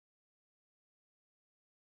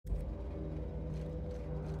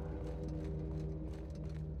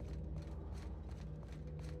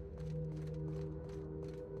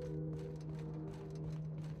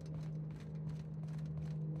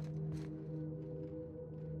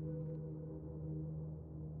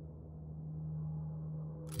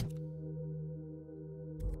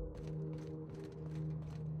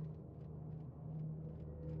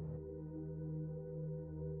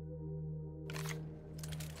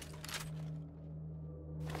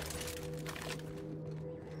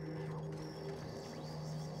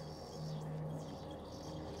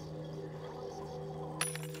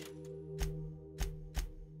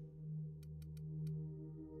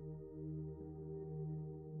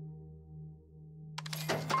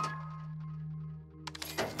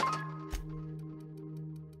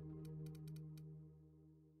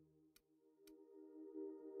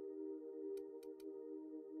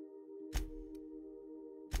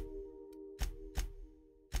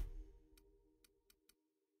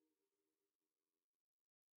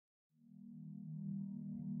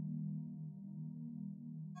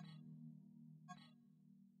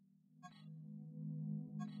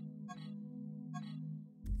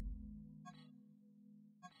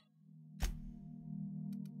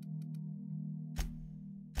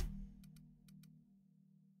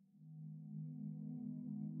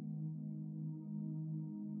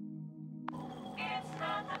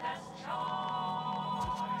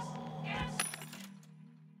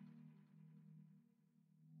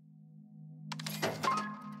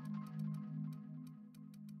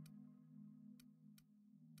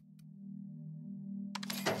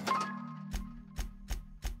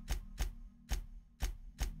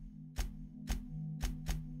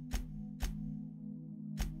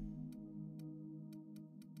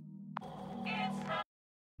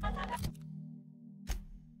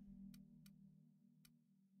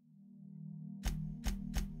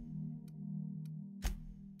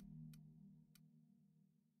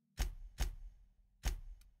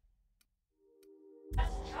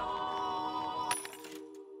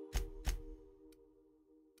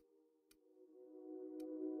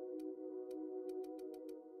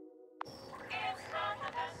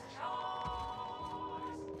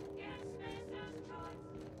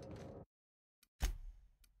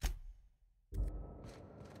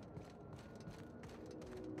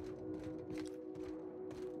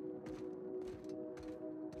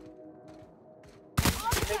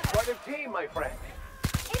impressive team, my friend.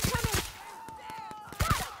 Incoming!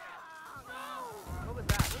 What was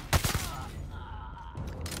that?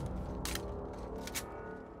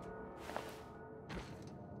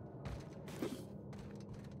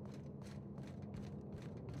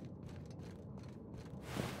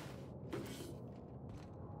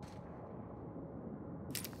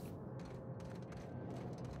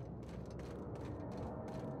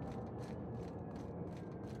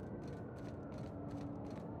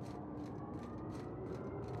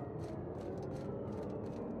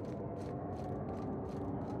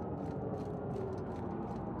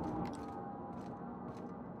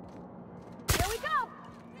 Here we go!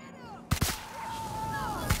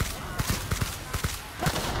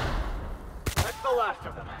 That's the last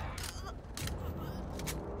of them.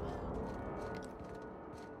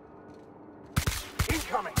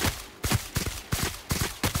 Incoming!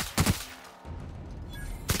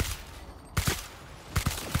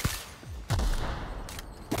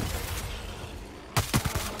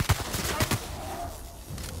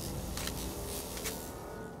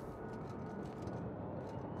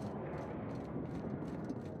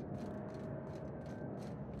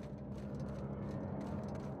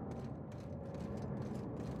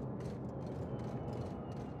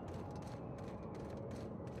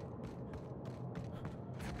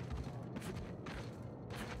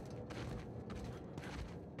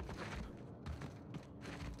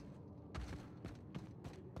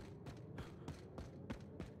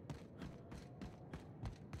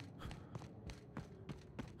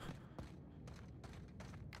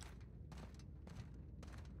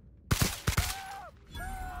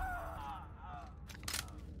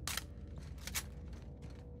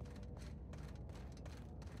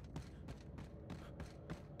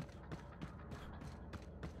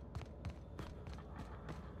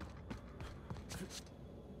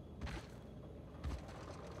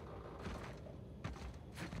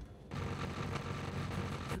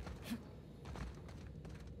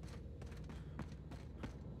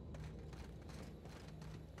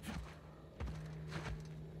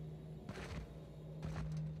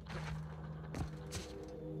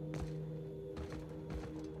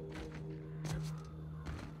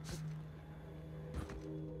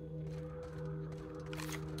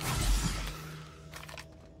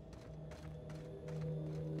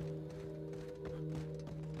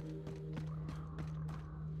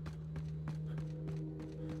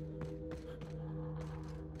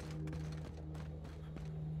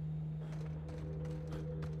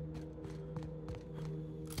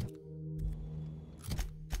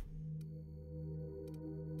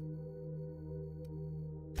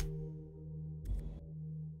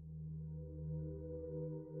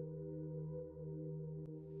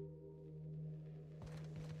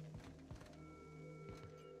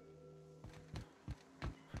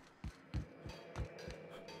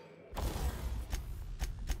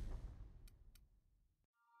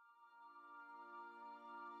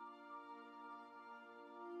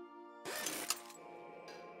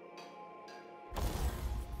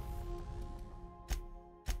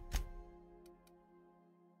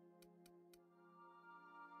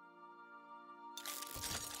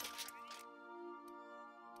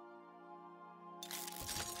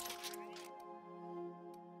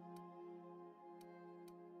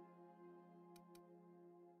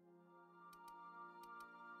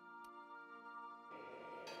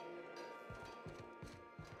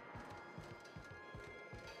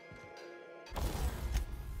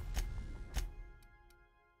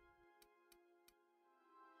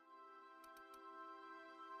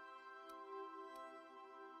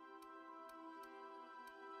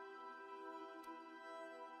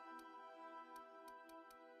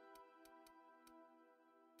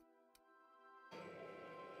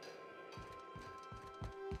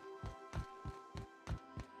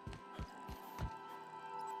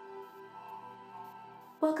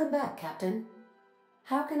 Welcome back, Captain.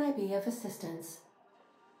 How can I be of assistance?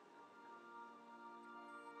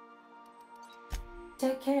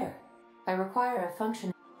 Take care. I require a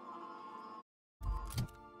function.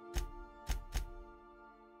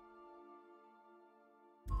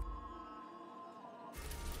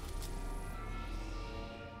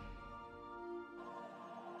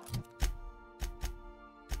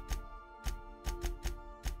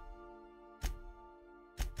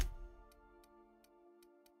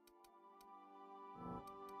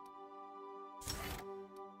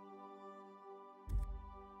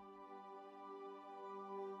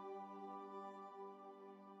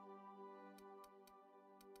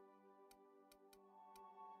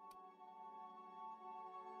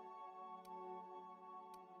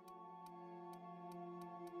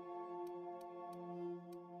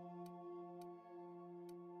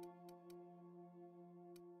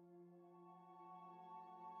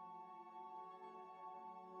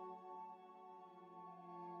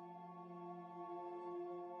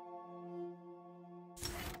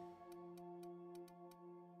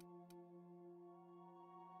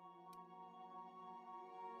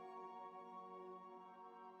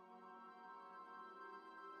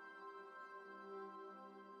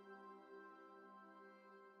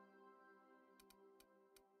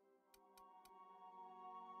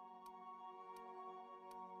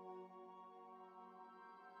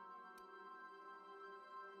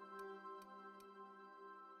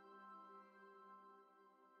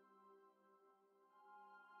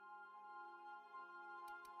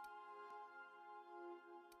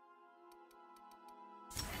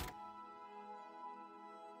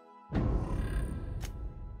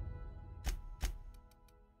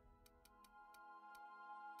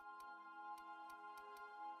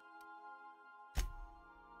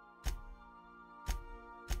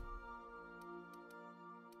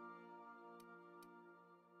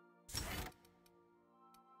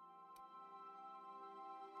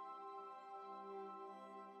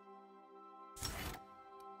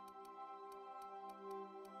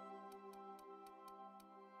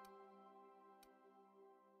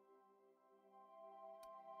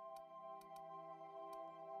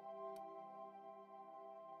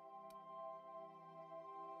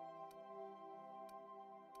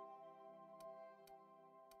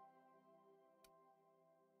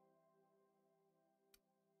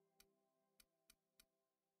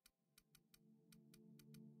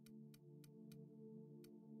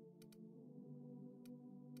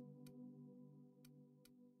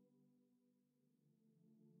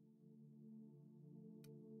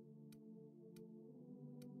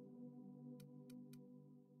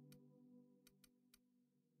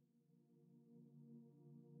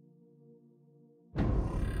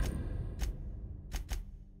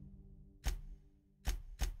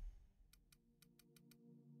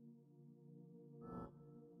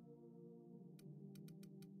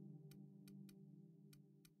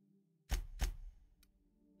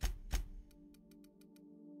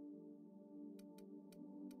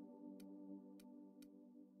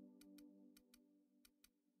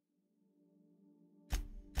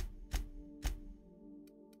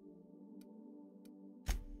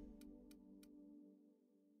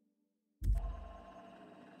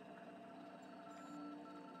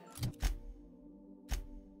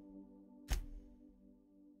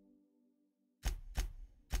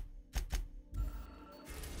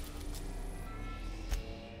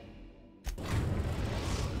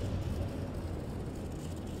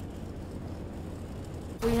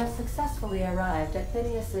 We have successfully arrived at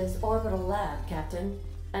Phineas's orbital lab, Captain,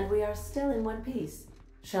 and we are still in one piece.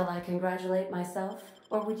 Shall I congratulate myself,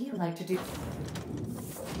 or would you like to do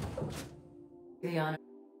the honor?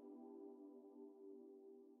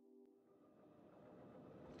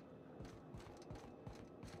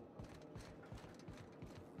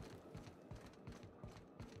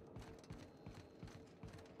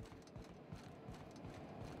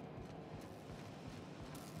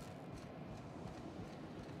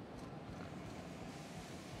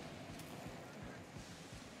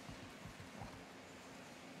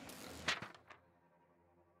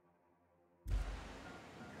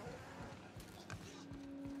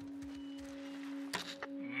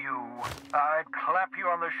 I'd clap you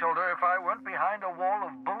on the shoulder if I weren't behind a wall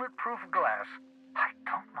of bulletproof glass. I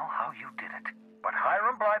don't know how you did it, but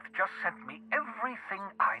Hiram Blythe just sent me everything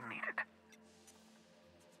I needed.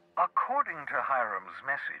 According to Hiram's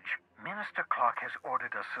message, Minister Clark has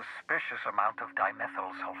ordered a suspicious amount of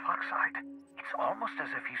dimethyl sulfoxide. It's almost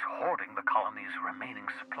as if he's hoarding the colony's remaining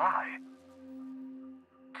supply.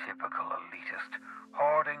 Typical elitist,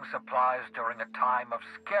 hoarding supplies during a time of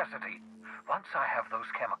scarcity. Once I have those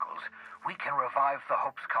chemicals, we can revive the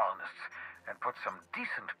Hope's colonists and put some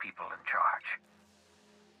decent people in charge.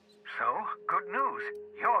 So, good news.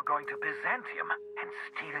 You're going to Byzantium and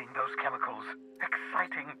stealing those chemicals.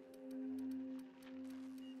 Exciting.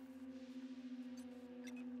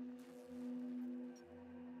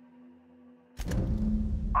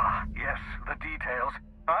 Ah, yes, the details.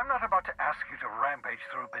 I'm not about to ask you to rampage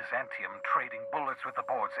through Byzantium trading bullets with the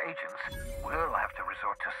board's agents. We'll have to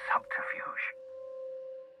resort to subterfuge.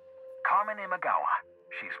 Carmen Imagawa.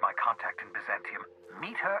 She's my contact in Byzantium.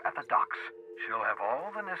 Meet her at the docks. She'll have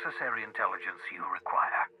all the necessary intelligence you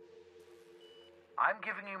require. I'm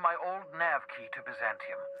giving you my old nav key to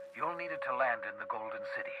Byzantium. You'll need it to land in the Golden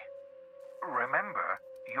City. Remember,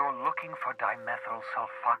 you're looking for dimethyl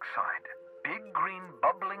sulfoxide. Big green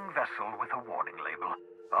bubbling vessel with a warning label.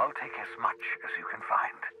 I'll take as much as you can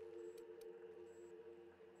find.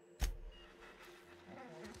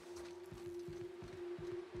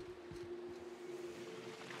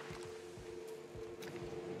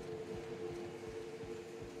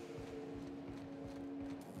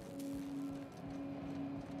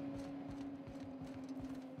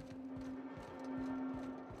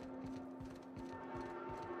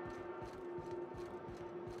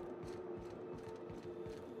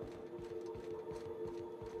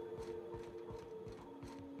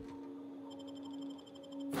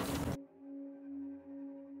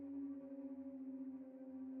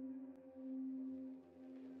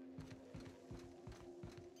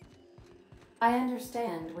 I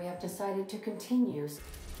understand we have decided to continue.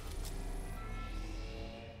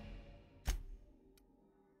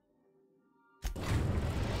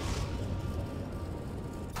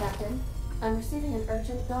 Captain, I'm receiving an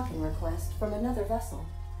urgent docking request from another vessel.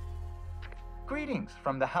 Greetings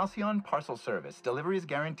from the Halcyon Parcel Service. Delivery is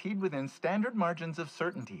guaranteed within standard margins of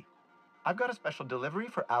certainty. I've got a special delivery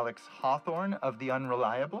for Alex Hawthorne of the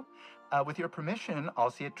Unreliable. With your permission,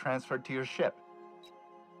 I'll see it transferred to your ship.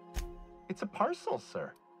 It's a parcel,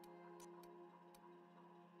 sir.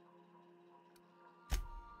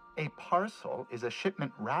 A parcel is a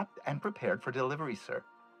shipment wrapped and prepared for delivery, sir.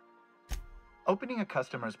 Opening a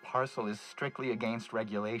customer's parcel is strictly against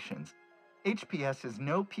regulations. HPS's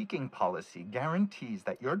no peeking policy guarantees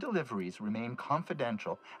that your deliveries remain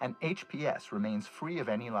confidential and HPS remains free of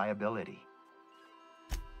any liability.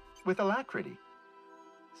 With alacrity.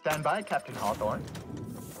 Stand by, Captain Hawthorne.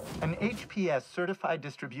 An HPS certified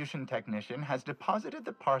distribution technician has deposited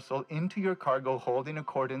the parcel into your cargo hold in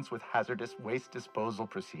accordance with hazardous waste disposal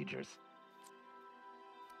procedures.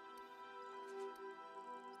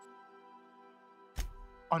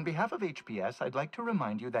 On behalf of HPS, I'd like to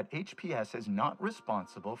remind you that HPS is not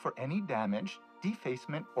responsible for any damage,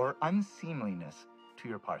 defacement, or unseemliness to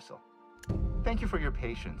your parcel. Thank you for your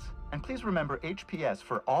patience, and please remember HPS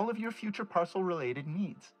for all of your future parcel-related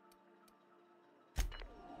needs.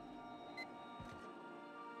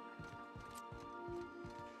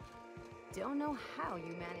 Don't know how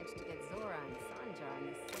you managed to get Zora and Sanja in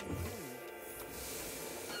the same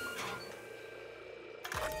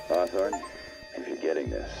room. Hawthorne, if you're getting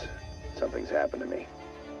this, something's happened to me.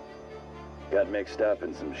 Got mixed up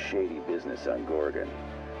in some shady business on Gorgon.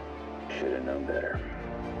 Should have known better.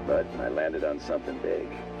 But I landed on something big.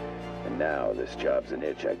 And now this job's an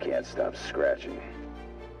itch I can't stop scratching.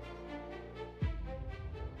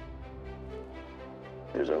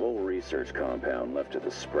 There's a whole research compound left of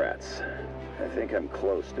the Sprats. I think I'm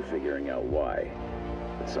close to figuring out why.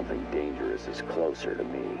 But something dangerous is closer to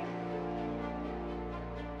me.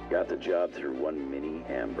 Got the job through one Minnie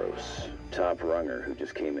Ambrose. Top runger who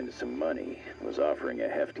just came into some money was offering a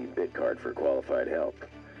hefty bid card for qualified help.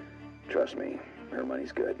 Trust me, her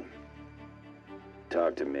money's good.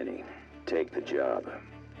 Talk to Minnie. Take the job.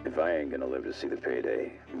 If I ain't gonna live to see the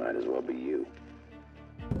payday, might as well be you.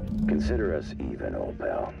 Consider us even, old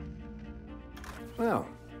pal. Well,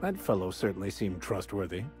 that fellow certainly seemed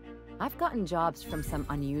trustworthy. I've gotten jobs from some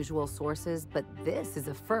unusual sources, but this is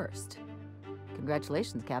a first.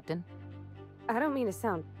 Congratulations, Captain. I don't mean to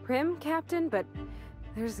sound prim, Captain, but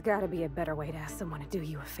there's gotta be a better way to ask someone to do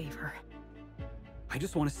you a favor. I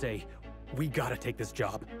just want to say, we gotta take this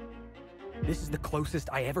job. This is the closest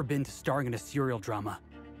I ever been to starring in a serial drama.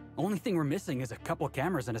 Only thing we're missing is a couple of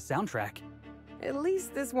cameras and a soundtrack. At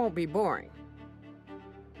least this won't be boring.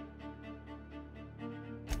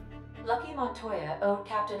 Lucky Montoya owed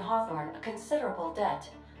Captain Hawthorne a considerable debt.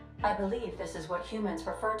 I believe this is what humans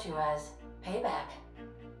refer to as payback.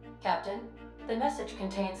 Captain, the message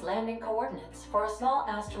contains landing coordinates for a small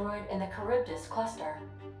asteroid in the Charybdis cluster.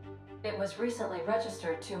 It was recently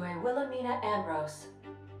registered to a Wilhelmina Ambrose.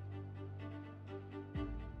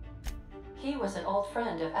 He was an old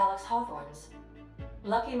friend of Alex Hawthorne's.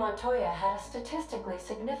 Lucky Montoya had a statistically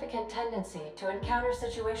significant tendency to encounter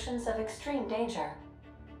situations of extreme danger.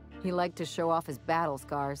 He liked to show off his battle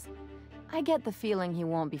scars. I get the feeling he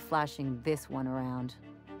won't be flashing this one around.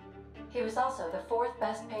 He was also the fourth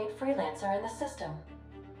best paid freelancer in the system.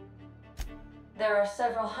 There are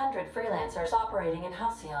several hundred freelancers operating in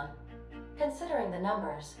Halcyon. Considering the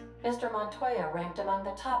numbers, Mr. Montoya ranked among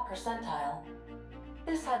the top percentile.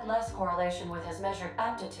 This had less correlation with his measured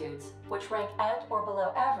aptitudes, which rank at or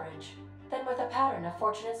below average, than with a pattern of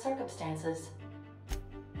fortunate circumstances.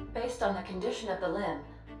 Based on the condition of the limb,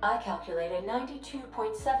 I calculate a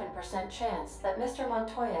 92.7% chance that Mr.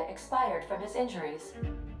 Montoya expired from his injuries.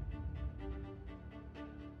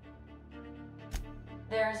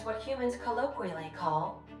 There is what humans colloquially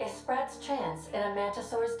call a Sprat's chance in a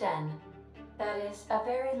mantisaur's den. That is a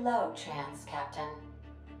very low chance, Captain.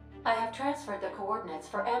 I have transferred the coordinates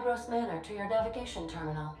for Ambrose Manor to your navigation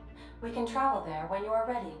terminal. We can travel there when you are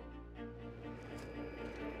ready.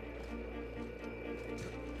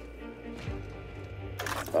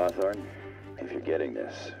 Hawthorne, if you're getting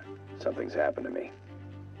this, something's happened to me.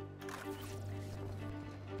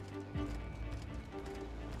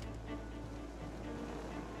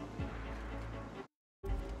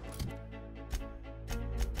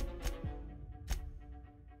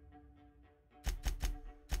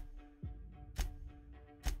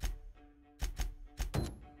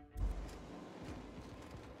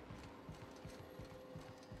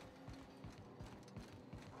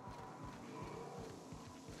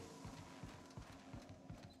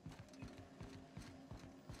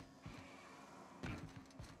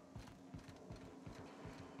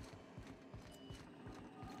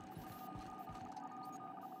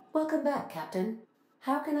 Welcome back, Captain.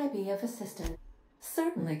 How can I be of assistance?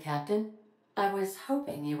 Certainly, Captain. I was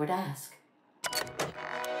hoping you would ask.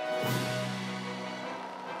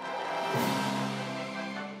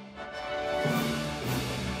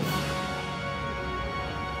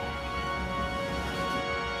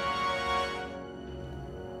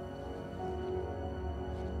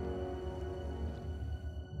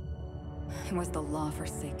 It was the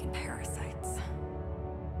law-forsaken parasites.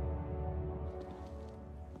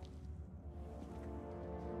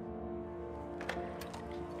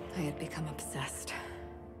 I had become obsessed.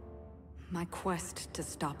 My quest to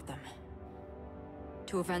stop them.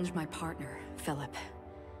 To avenge my partner, Philip.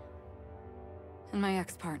 And my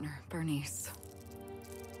ex-partner, Bernice.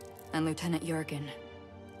 And Lieutenant Jurgen.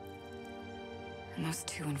 And those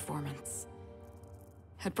two informants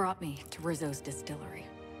had brought me to Rizzo's distillery.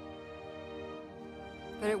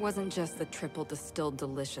 But it wasn't just the triple distilled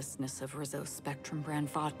deliciousness of Rizzo's Spectrum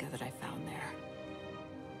brand vodka that I found there.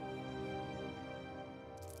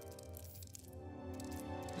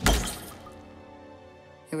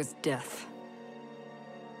 It was death.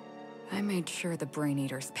 I made sure the Brain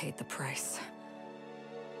Eaters paid the price.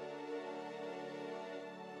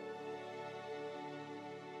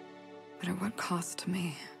 But at what cost to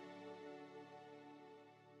me?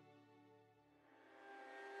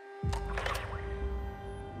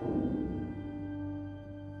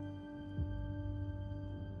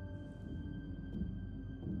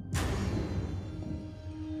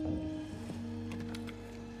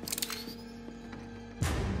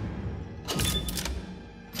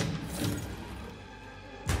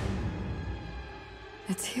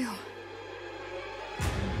 It's you.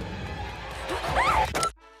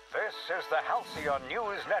 This is the Halcyon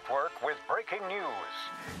News Network with breaking news.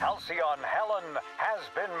 Halcyon Helen has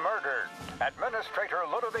been murdered. Administrator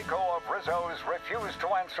Ludovico of Rizzo's refused to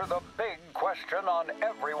answer the big question on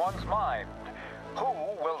everyone's mind. Who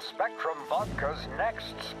will Spectrum Vodka's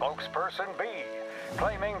next spokesperson be?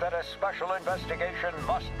 Claiming that a special investigation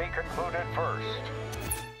must be concluded first.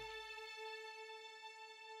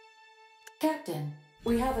 Captain,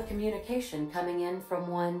 we have a communication coming in from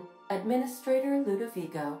one Administrator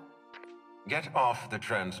Ludovico. Get off the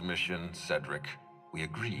transmission, Cedric. We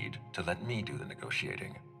agreed to let me do the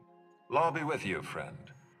negotiating. Law be with you,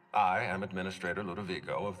 friend. I am Administrator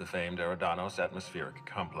Ludovico of the famed Eridanos Atmospheric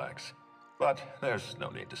Complex. But there's no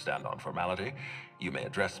need to stand on formality. You may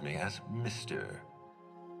address me as Mr.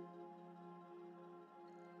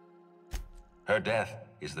 Her death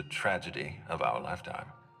is the tragedy of our lifetime.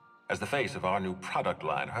 As the face of our new product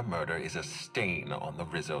line, her murder is a stain on the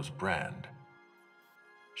Rizzo's brand.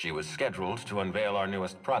 She was scheduled to unveil our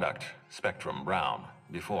newest product, Spectrum Brown,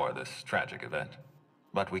 before this tragic event.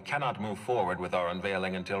 But we cannot move forward with our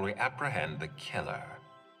unveiling until we apprehend the killer.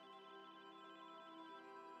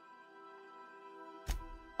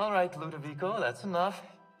 All right, Ludovico, that's enough.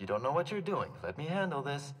 You don't know what you're doing. Let me handle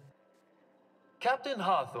this. Captain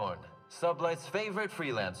Hawthorne, Sublight's favorite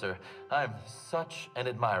freelancer. I'm such an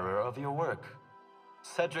admirer of your work.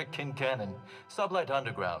 Cedric Kincannon, Sublight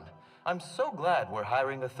Underground. I'm so glad we're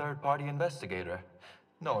hiring a third-party investigator.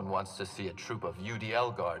 No one wants to see a troop of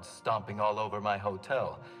UDL guards stomping all over my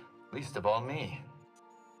hotel. Least of all me.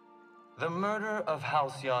 The murder of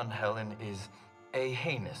Halcyon Helen is a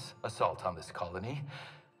heinous assault on this colony.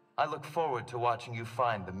 I look forward to watching you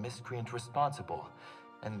find the miscreant responsible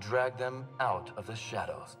and drag them out of the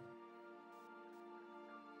shadows.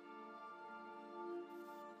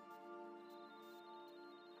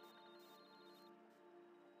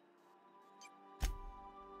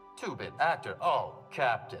 Two-bit actor. Oh,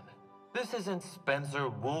 Captain. This isn't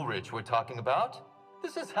Spencer Woolrich we're talking about.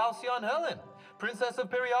 This is Halcyon Helen, Princess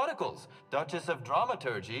of Periodicals, Duchess of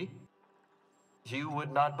Dramaturgy. You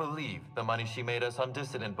would not believe the money she made us on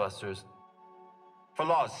Dissident Busters. For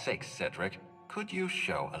law's sake, Cedric, could you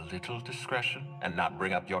show a little discretion and not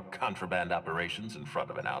bring up your contraband operations in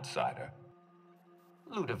front of an outsider?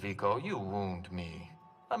 Ludovico, you wound me.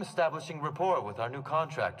 I'm establishing rapport with our new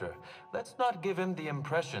contractor. Let's not give him the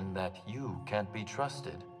impression that you can't be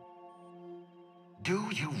trusted. Do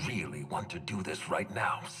you really want to do this right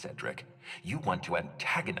now, Cedric? You want to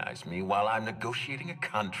antagonize me while I'm negotiating a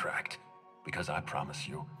contract. Because I promise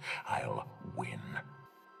you, I'll win.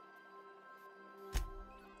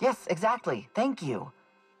 Yes, exactly. Thank you.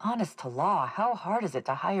 Honest to law, how hard is it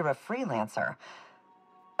to hire a freelancer?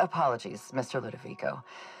 Apologies, Mr. Ludovico.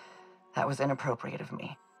 That was inappropriate of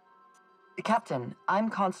me. Captain, I'm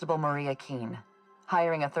Constable Maria Keene.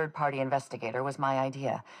 Hiring a third-party investigator was my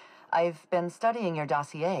idea. I've been studying your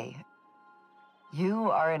dossier. You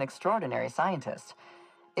are an extraordinary scientist.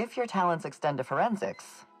 If your talents extend to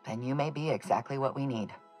forensics, then you may be exactly what we need.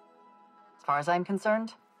 As far as I'm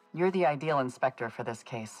concerned, you're the ideal inspector for this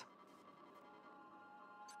case.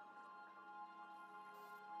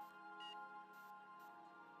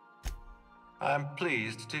 I'm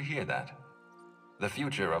pleased to hear that. The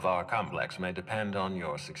future of our complex may depend on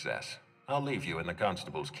your success. I'll leave you in the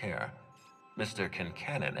constable's care. Mr.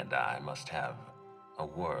 Kincannon and I must have a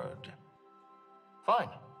word. Fine.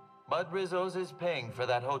 Bud Rizzo's is paying for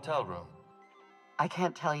that hotel room. I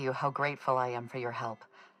can't tell you how grateful I am for your help.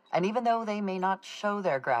 And even though they may not show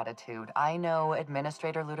their gratitude, I know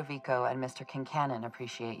Administrator Ludovico and Mr. Kincannon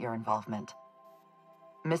appreciate your involvement.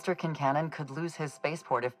 Mr. Kincannon could lose his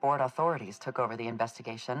spaceport if board authorities took over the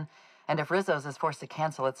investigation, and if Rizzo's is forced to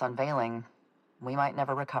cancel its unveiling, we might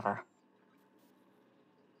never recover.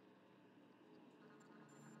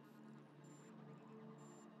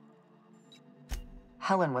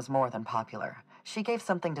 Helen was more than popular. She gave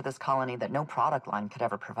something to this colony that no product line could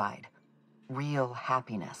ever provide. Real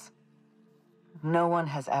happiness. No one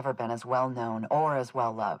has ever been as well known or as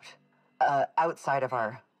well loved, outside of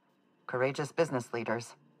our courageous business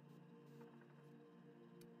leaders.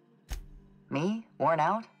 Me? Worn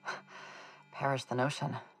out? Perish the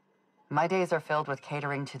notion. My days are filled with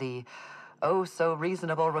catering to the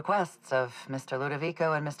oh-so-reasonable requests of Mr.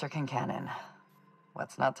 Ludovico and Mr. Kincannon.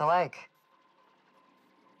 What's not to like?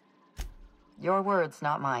 Your words,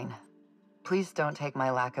 not mine. Please don't take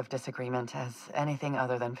my lack of disagreement as anything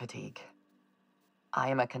other than fatigue. I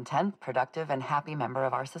am a content, productive, and happy member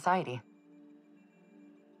of our society.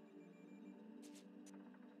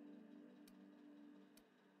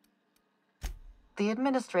 The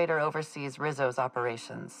administrator oversees Rizzo's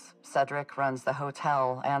operations. Cedric runs the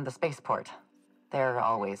hotel and the spaceport. They're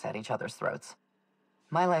always at each other's throats.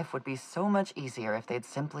 My life would be so much easier if they'd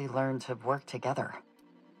simply learn to work together.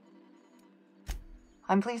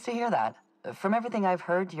 I'm pleased to hear that. From everything I've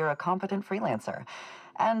heard, you're a competent freelancer.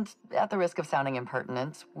 And at the risk of sounding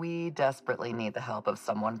impertinent, we desperately need the help of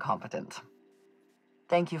someone competent.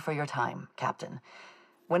 Thank you for your time, Captain.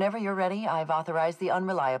 Whenever you're ready, I've authorized the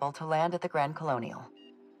Unreliable to land at the Grand Colonial.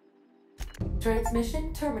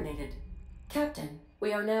 Transmission terminated. Captain,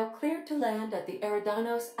 we are now cleared to land at the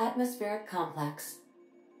Eridanos Atmospheric Complex.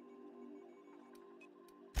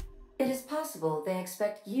 It is possible they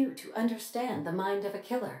expect you to understand the mind of a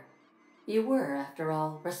killer. You were, after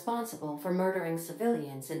all, responsible for murdering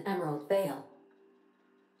civilians in Emerald Vale.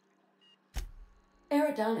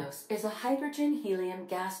 Eridanos is a hydrogen-helium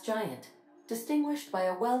gas giant, distinguished by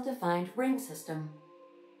a well-defined ring system.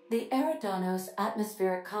 The Eridanos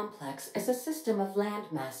Atmospheric Complex is a system of land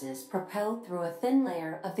masses propelled through a thin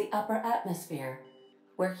layer of the upper atmosphere,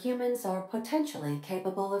 where humans are potentially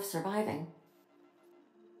capable of surviving.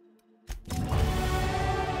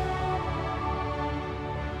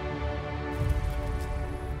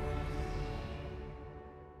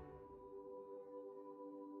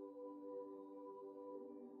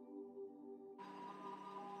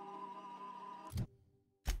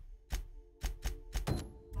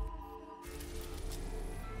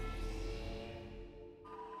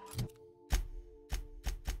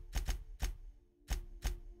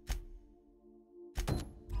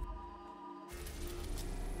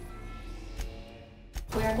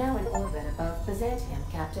 We are now in orbit above Byzantium,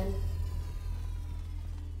 Captain.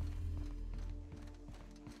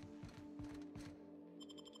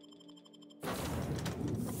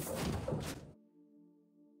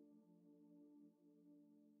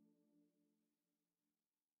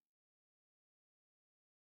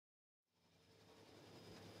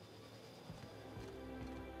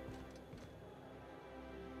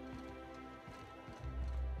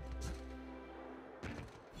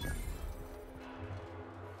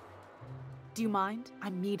 Do you mind?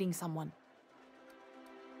 I'm meeting someone.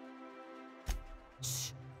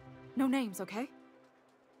 Shh. No names, okay?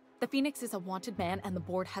 The Phoenix is a wanted man, and the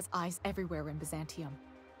board has eyes everywhere in Byzantium.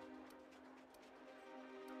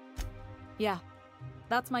 Yeah,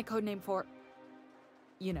 that's my codename for...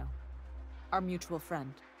 you know, our mutual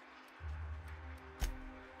friend.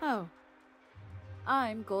 Oh.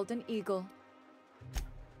 I'm Golden Eagle.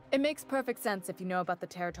 It makes perfect sense if you know about the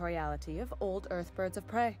territoriality of old Earth birds of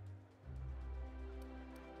prey.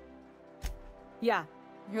 Yeah,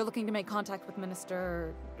 you're looking to make contact with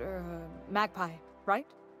Minister... Magpie, right?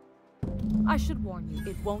 I should warn you,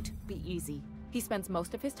 it won't be easy. He spends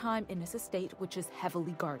most of his time in his estate, which is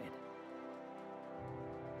heavily guarded.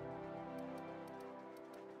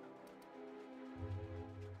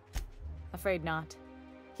 Afraid not.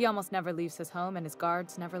 He almost never leaves his home, and his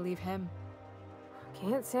guards never leave him.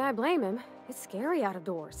 Can't say I blame him. It's scary out of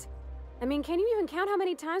doors. I mean, can you even count how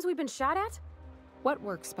many times we've been shot at? What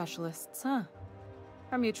work specialists, huh?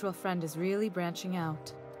 Our mutual friend is really branching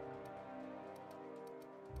out.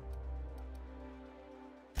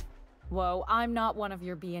 Whoa, I'm not one of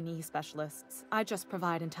your B&E specialists. I just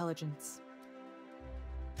provide intelligence.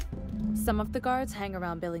 Some of the guards hang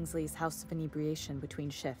around Billingsley's House of Inebriation between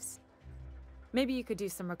shifts. Maybe you could do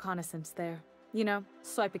some reconnaissance there. You know,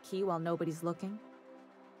 swipe a key while nobody's looking.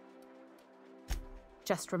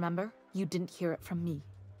 Just remember, you didn't hear it from me.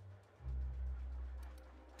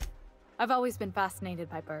 I've always been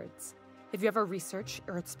fascinated by birds. If you ever research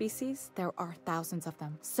Earth species, there are thousands of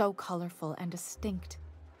them, so colorful and distinct.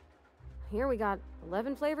 Here we got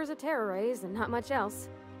 11 flavors of terror rays and not much else.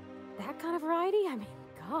 That kind of variety? I mean,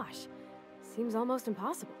 gosh, seems almost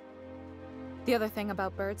impossible. The other thing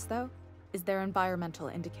about birds, though, is their environmental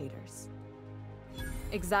indicators.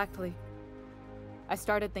 Exactly. I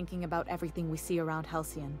started thinking about everything we see around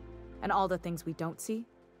Halcyon, and all the things we don't see.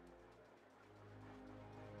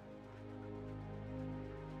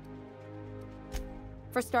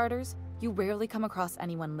 For starters, you rarely come across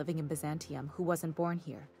anyone living in Byzantium who wasn't born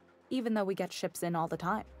here, even though we get ships in all the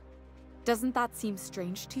time. Doesn't that seem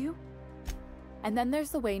strange to you? And then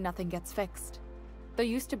there's the way nothing gets fixed. There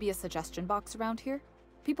used to be a suggestion box around here.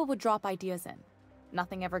 People would drop ideas in.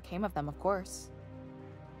 Nothing ever came of them, of course.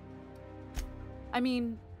 I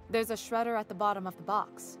mean, there's a shredder at the bottom of the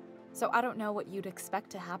box, so I don't know what you'd expect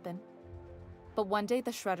to happen. But one day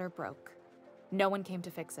the shredder broke. No one came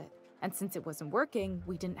to fix it. And since it wasn't working,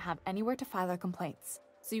 we didn't have anywhere to file our complaints.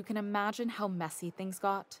 So you can imagine how messy things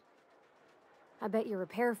got. I bet your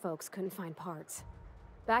repair folks couldn't find parts.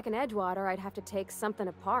 Back in Edgewater, I'd have to take something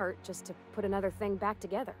apart just to put another thing back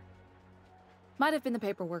together. Might have been the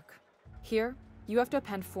paperwork. Here, You have to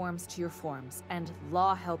append forms to your forms, and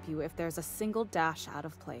law help you if there's a single dash out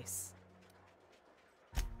of place.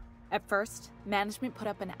 At first, management put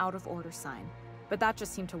up an out-of-order sign, but that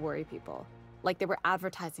just seemed to worry people, like they were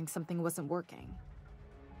advertising something wasn't working.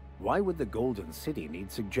 Why would the Golden City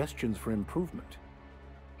need suggestions for improvement?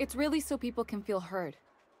 It's really so people can feel heard.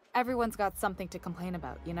 Everyone's got something to complain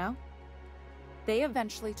about, you know? They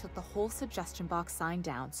eventually took the whole suggestion box sign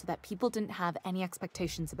down so that people didn't have any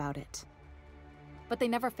expectations about it. But they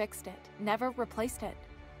never fixed it, never replaced it.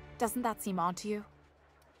 Doesn't that seem odd to you?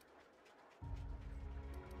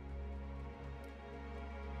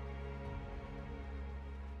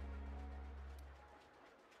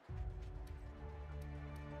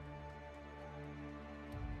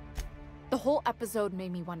 The whole episode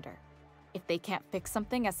made me wonder, if they can't fix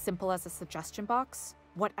something as simple as a suggestion box,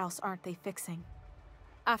 what else aren't they fixing?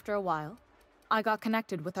 After a while, I got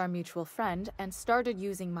connected with our mutual friend and started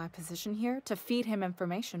using my position here to feed him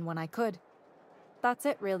information when I could. That's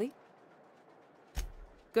it, really.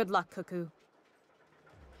 Good luck, Cuckoo.